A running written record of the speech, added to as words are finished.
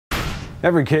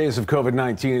Every case of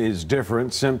COVID-19 is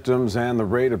different. Symptoms and the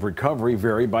rate of recovery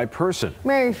vary by person.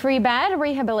 Mary Free Bed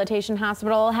Rehabilitation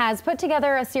Hospital has put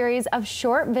together a series of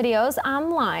short videos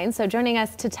online. So joining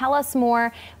us to tell us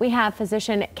more, we have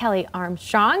physician Kelly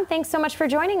Armstrong. Thanks so much for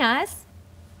joining us.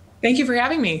 Thank you for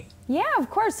having me. Yeah, of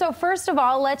course. So first of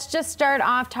all, let's just start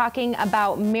off talking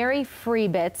about Mary Free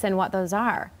Bits and what those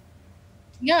are.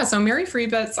 Yeah, so Mary Free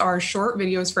Bits are short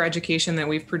videos for education that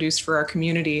we've produced for our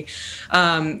community,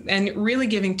 and really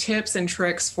giving tips and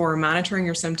tricks for monitoring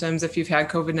your symptoms if you've had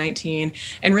COVID-19,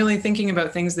 and really thinking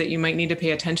about things that you might need to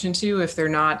pay attention to if they're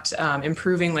not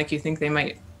improving like you think they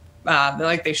might,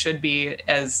 like they should be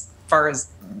as far as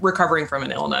recovering from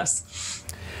an illness.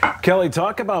 Kelly,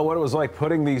 talk about what it was like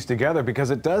putting these together, because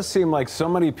it does seem like so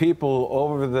many people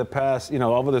over the past,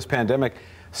 over this pandemic,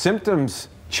 symptoms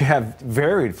have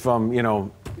varied from,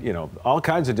 all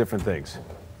kinds of different things.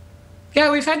 Yeah,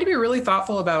 we've had to be really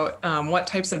thoughtful about what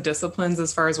types of disciplines,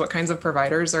 as far as what kinds of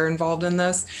providers are involved in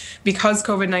this. Because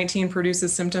COVID-19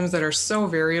 produces symptoms that are so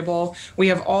variable, we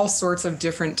have all sorts of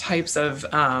different types of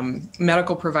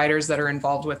medical providers that are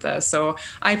involved with this. So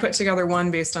I put together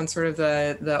one based on sort of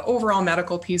the overall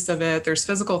medical piece of it. There's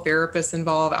physical therapists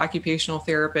involved, occupational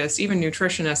therapists, even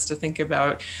nutritionists to think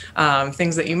about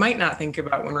things that you might not think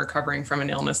about when recovering from an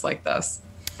illness like this.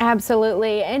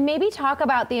 Absolutely. And maybe talk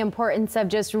about the importance of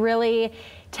just really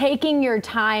taking your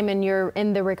time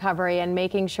in the recovery and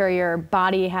making sure your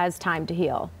body has time to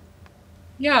heal.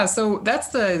 Yeah, so that's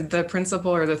the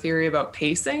principle or the theory about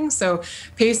pacing. So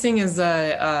pacing is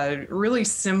a really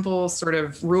simple sort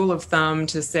of rule of thumb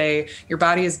to say your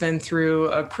body has been through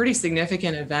a pretty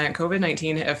significant event.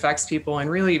 COVID-19 affects people in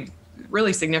really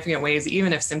significant ways,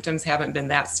 even if symptoms haven't been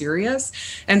that serious.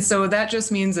 And so that just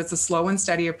means it's a slow and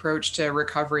steady approach to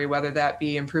recovery, whether that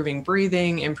be improving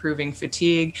breathing, improving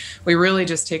fatigue. We really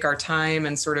just take our time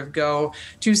and sort of go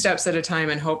 2 steps at a time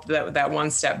and hope that that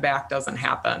 1 step back doesn't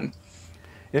happen.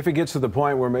 If it gets to the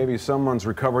point where maybe someone's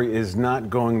recovery is not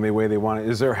going the way they want it,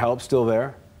 is there help still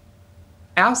there?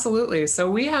 Absolutely. So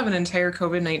we have an entire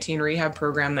COVID-19 rehab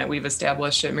program that we've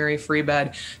established at Mary Free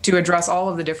Bed to address all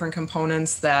of the different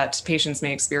components that patients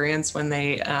may experience when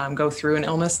they go through an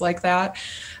illness like that.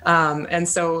 And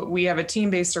so we have a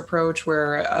team-based approach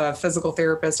where a physical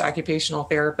therapist, occupational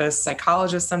therapist,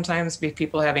 psychologists sometimes,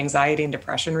 people have anxiety and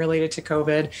depression related to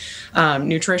COVID,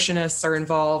 nutritionists are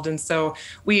involved. And so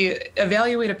we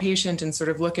evaluate a patient and sort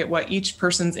of look at what each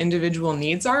person's individual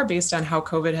needs are based on how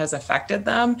COVID has affected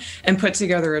them, and put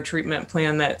together a treatment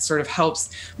plan that sort of helps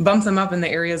bump them up in the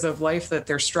areas of life that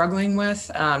they're struggling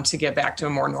with to get back to a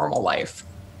more normal life.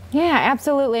 Yeah,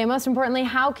 absolutely. And most importantly,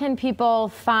 how can people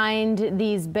find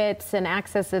these bits and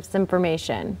access this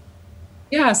information?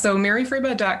 Yeah, so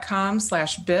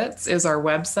maryfreebed.com/bits is our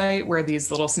website where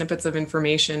these little snippets of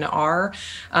information are.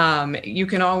 You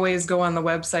can always go on the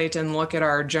website and look at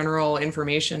our general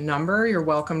information number. You're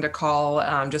welcome to call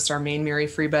just our main Mary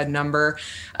Free Bed number,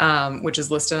 which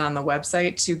is listed on the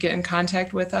website, to get in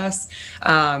contact with us.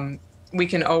 We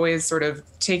can always sort of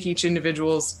take each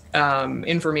individual's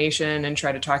information and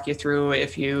try to talk you through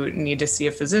if you need to see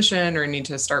a physician or need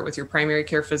to start with your primary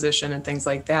care physician and things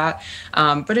like that.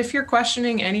 But if you're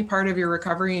questioning any part of your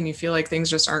recovery and you feel like things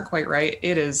just aren't quite right,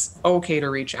 it is okay to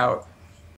reach out.